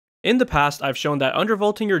In the past, I've shown that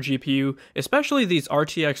undervolting your GPU, especially these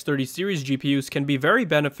RTX 30 series GPUs, can be very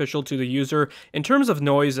beneficial to the user in terms of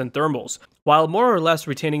noise and thermals, while more or less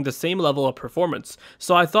retaining the same level of performance.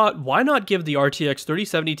 So I thought, why not give the RTX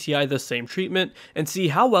 3070 Ti the same treatment and see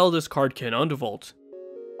how well this card can undervolt.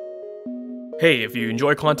 Hey, if you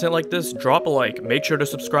enjoy content like this, drop a like, make sure to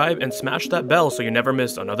subscribe, and smash that bell so you never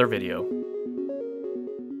miss another video.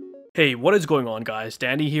 Hey, what is going on guys?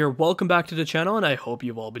 Danny here, welcome back to the channel and I hope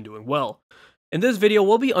you've all been doing well. In this video,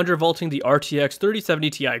 we'll be undervolting the RTX 3070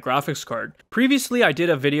 Ti graphics card. Previously, I did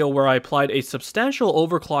a video where I applied a substantial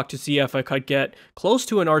overclock to see if I could get close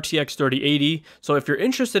to an RTX 3080, so if you're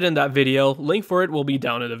interested in that video, link for it will be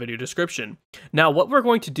down in the video description. Now, what we're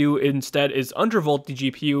going to do instead is undervolt the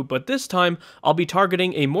GPU, but this time, I'll be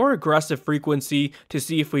targeting a more aggressive frequency to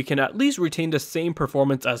see if we can at least retain the same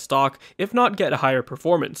performance as stock, if not get a higher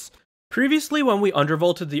performance. Previously, when we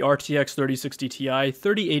undervolted the RTX 3060 Ti,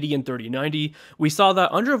 3080, and 3090, we saw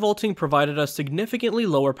that undervolting provided us significantly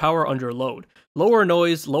lower power under load, lower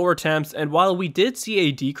noise, lower temps, and while we did see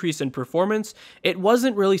a decrease in performance, it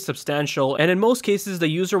wasn't really substantial, and in most cases the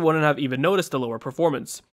user wouldn't have even noticed the lower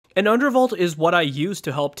performance. An undervolt is what I use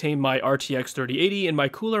to help tame my RTX 3080 and my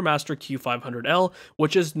Cooler Master Q500L,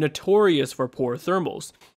 which is notorious for poor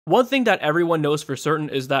thermals. One thing that everyone knows for certain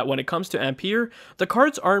is that when it comes to ampere, the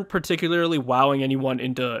cards aren't particularly wowing anyone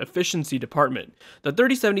in the efficiency department. The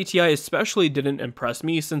 3070 Ti especially didn't impress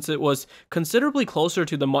me since it was considerably closer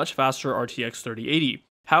to the much faster RTX 3080.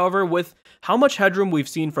 However, with how much headroom we've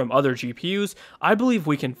seen from other GPUs, I believe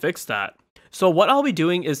we can fix that. So what I'll be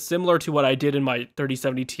doing is similar to what I did in my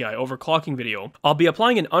 3070 Ti overclocking video. I'll be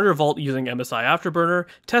applying an undervolt using MSI Afterburner,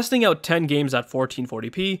 testing out 10 games at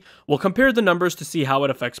 1440p, we'll compare the numbers to see how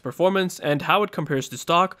it affects performance and how it compares to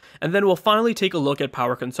stock, and then we'll finally take a look at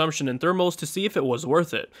power consumption and thermals to see if it was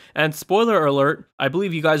worth it. And spoiler alert, I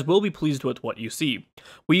believe you guys will be pleased with what you see.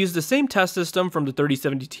 We use the same test system from the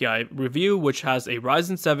 3070 Ti review, which has a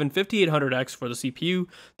Ryzen 7 5800X for the CPU,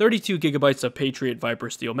 32GB of Partriot Viper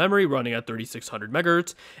Steel memory running at 3600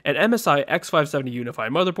 MHz, an MSI X570 Unify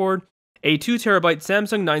motherboard, a 2TB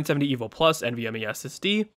Samsung 970 Evo Plus NVMe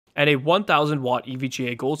SSD, and a 1000 watt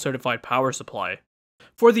EVGA gold certified power supply.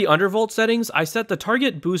 For the undervolt settings, I set the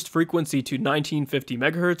target boost frequency to 1950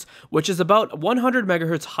 MHz, which is about 100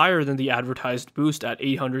 MHz higher than the advertised boost at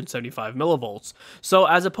 875 mV. So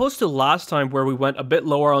as opposed to last time where we went a bit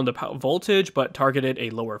lower on the voltage but targeted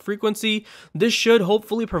a lower frequency, this should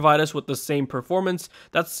hopefully provide us with the same performance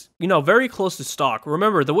that's, very close to stock.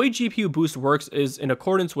 Remember, the way GPU boost works is in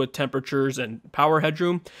accordance with temperatures and power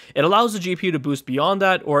headroom. It allows the GPU to boost beyond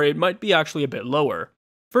that, or it might be actually a bit lower.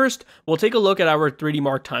 First, we'll take a look at our 3D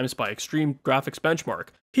Mark Times by Extreme graphics benchmark.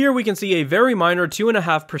 Here we can see a very minor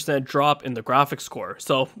 2.5% drop in the graphics score,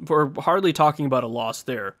 so we're hardly talking about a loss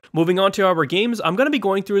there. Moving on to our games, I'm going to be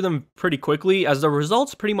going through them pretty quickly as the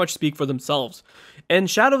results pretty much speak for themselves. In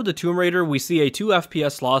Shadow of the Tomb Raider, we see a 2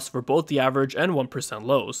 FPS loss for both the average and 1%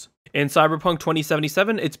 lows. In Cyberpunk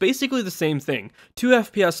 2077, it's basically the same thing, 2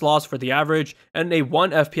 FPS loss for the average, and a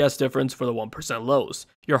 1 FPS difference for the 1% lows.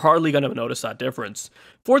 You're hardly going to notice that difference.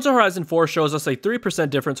 Forza Horizon 4 shows us a 3%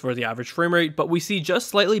 difference for the average frame rate, but we see just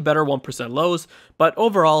slightly better 1% lows, but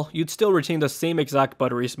overall, you'd still retain the same exact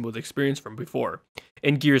buttery smooth experience from before.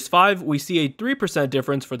 In Gears 5, we see a 3%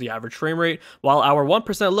 difference for the average frame rate, while our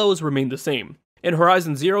 1% lows remain the same. In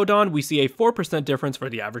Horizon Zero Dawn, we see a 4% difference for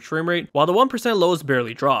the average frame rate, while the 1% lows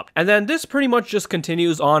barely drop. And then this pretty much just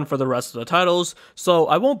continues on for the rest of the titles, so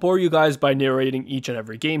I won't bore you guys by narrating each and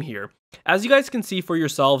every game here. As you guys can see for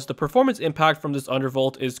yourselves, the performance impact from this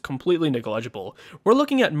undervolt is completely negligible. We're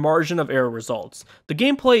looking at margin of error results. The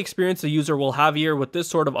gameplay experience the user will have here with this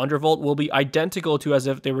sort of undervolt will be identical to as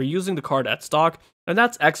if they were using the card at stock, and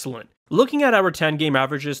that's excellent. Looking at our 10 game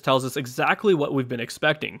averages tells us exactly what we've been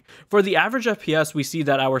expecting. For the average FPS, we see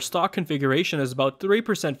that our stock configuration is about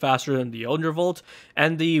 3% faster than the undervolt,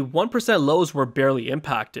 and the 1% lows were barely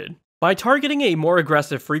impacted. By targeting a more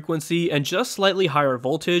aggressive frequency and just slightly higher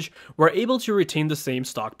voltage, we're able to retain the same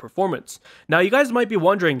stock performance. Now you guys might be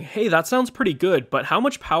wondering, hey, that sounds pretty good, but how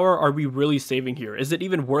much power are we really saving here? Is it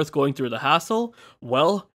even worth going through the hassle?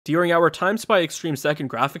 Well, during our Times by Extreme second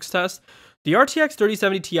graphics test, the RTX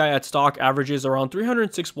 3070 Ti at stock averages around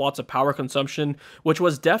 306 watts of power consumption, which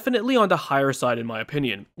was definitely on the higher side in my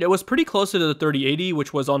opinion. It was pretty close to the 3080,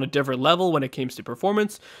 which was on a different level when it came to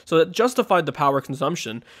performance, so that justified the power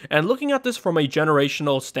consumption. And looking at this from a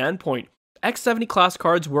generational standpoint, X70 class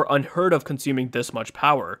cards were unheard of consuming this much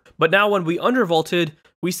power. But now when we undervolted,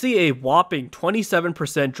 we see a whopping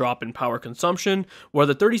 27% drop in power consumption, where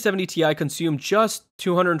the 3070 Ti consumed just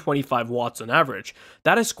 225 watts on average.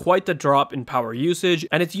 That is quite the drop in power usage,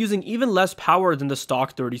 and it's using even less power than the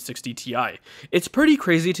stock 3060 Ti. It's pretty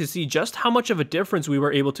crazy to see just how much of a difference we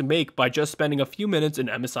were able to make by just spending a few minutes in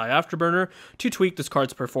MSI Afterburner to tweak this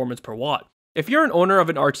card's performance per watt. If you're an owner of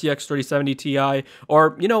an RTX 3070 Ti,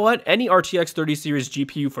 or you know what, any RTX 30 series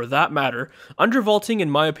GPU for that matter, undervolting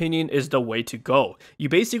in my opinion is the way to go. You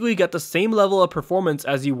basically get the same level of performance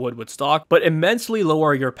as you would with stock, but immensely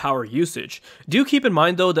lower your power usage. Do keep in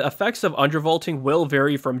mind though, the effects of undervolting will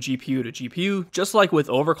vary from GPU to GPU, just like with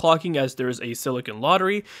overclocking as there's a silicon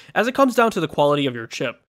lottery, as it comes down to the quality of your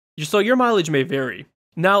chip. So your mileage may vary.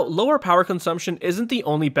 Now, lower power consumption isn't the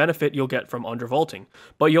only benefit you'll get from undervolting,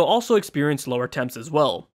 but you'll also experience lower temps as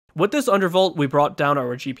well. With this undervolt, we brought down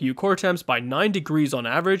our GPU core temps by 9 degrees on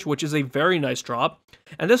average, which is a very nice drop,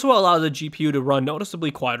 and this will allow the GPU to run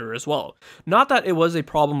noticeably quieter as well. Not that it was a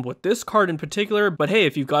problem with this card in particular, but hey,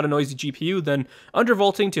 if you've got a noisy GPU, then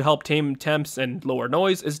undervolting to help tame temps and lower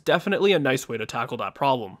noise is definitely a nice way to tackle that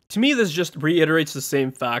problem. To me, this just reiterates the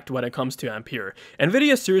same fact when it comes to Ampere.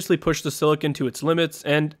 Nvidia seriously pushed the silicon to its limits,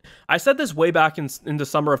 and I said this way back in the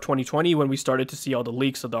summer of 2020 when we started to see all the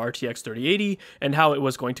leaks of the RTX 3080 and how it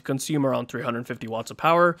was going to consume around 350 watts of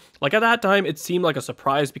power. Like at that time, it seemed like a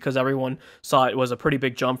surprise because everyone saw it was a pretty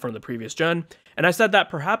big jump from the previous gen, and I said that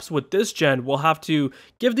perhaps with this gen, we'll have to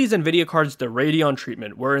give these Nvidia cards the Radeon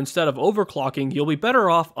treatment, where instead of overclocking, you'll be better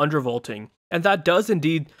off undervolting, and that does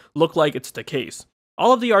indeed look like it's the case.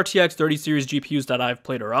 All of the RTX 30 series GPUs that I've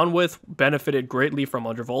played around with benefited greatly from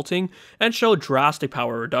undervolting and showed drastic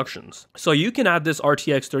power reductions. So you can add this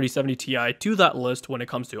RTX 3070 Ti to that list when it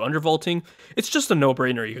comes to undervolting. It's just a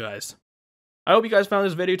no-brainer, you guys. I hope you guys found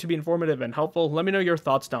this video to be informative and helpful. Let me know your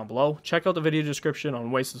thoughts down below. Check out the video description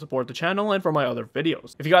on ways to support the channel and for my other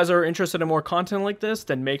videos. If you guys are interested in more content like this,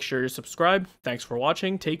 then make sure you subscribe. Thanks for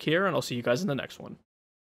watching, take care, and I'll see you guys in the next one.